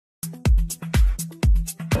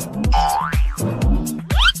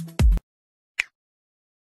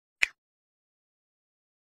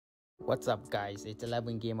What's up guys, it's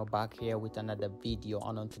 11 Gamer back here with another video,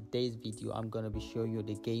 and on today's video I'm going to be showing you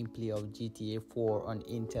the gameplay of GTA 4 on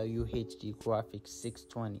Intel UHD Graphics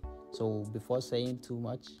 620. So before saying too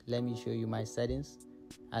much, let me show you my settings.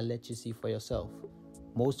 I'll let you see for yourself.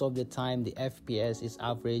 Most of the time the FPS is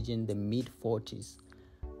averaging the mid 40s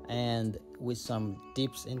and with some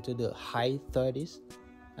dips into the high 30s,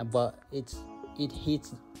 but it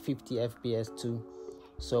hits 50 FPS too.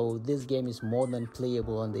 So this game is more than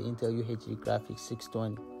playable on the Intel UHD Graphics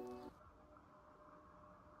 620.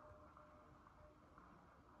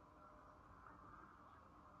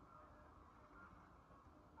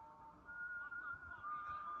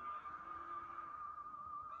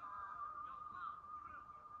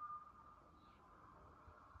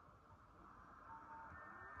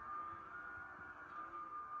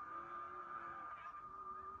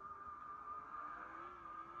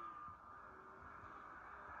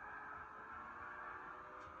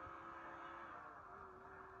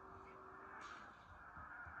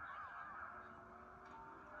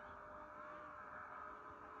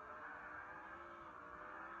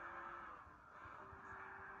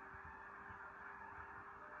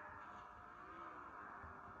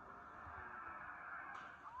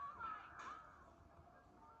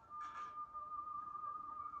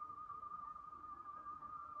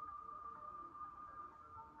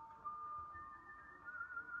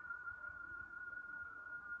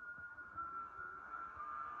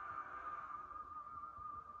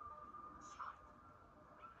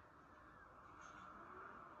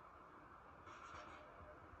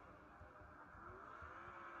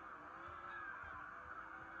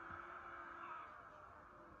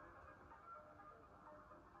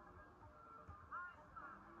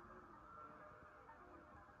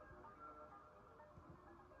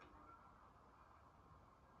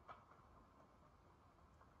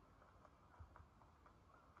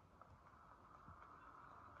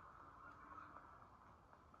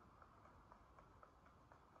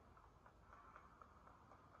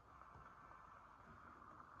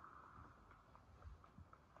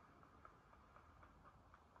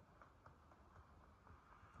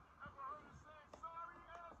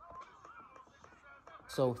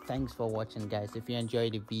 So thanks for watching guys. If you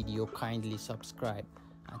enjoyed the video, kindly subscribe.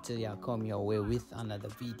 Until I come your way with another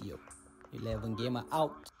video. 11 Gamer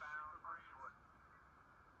out.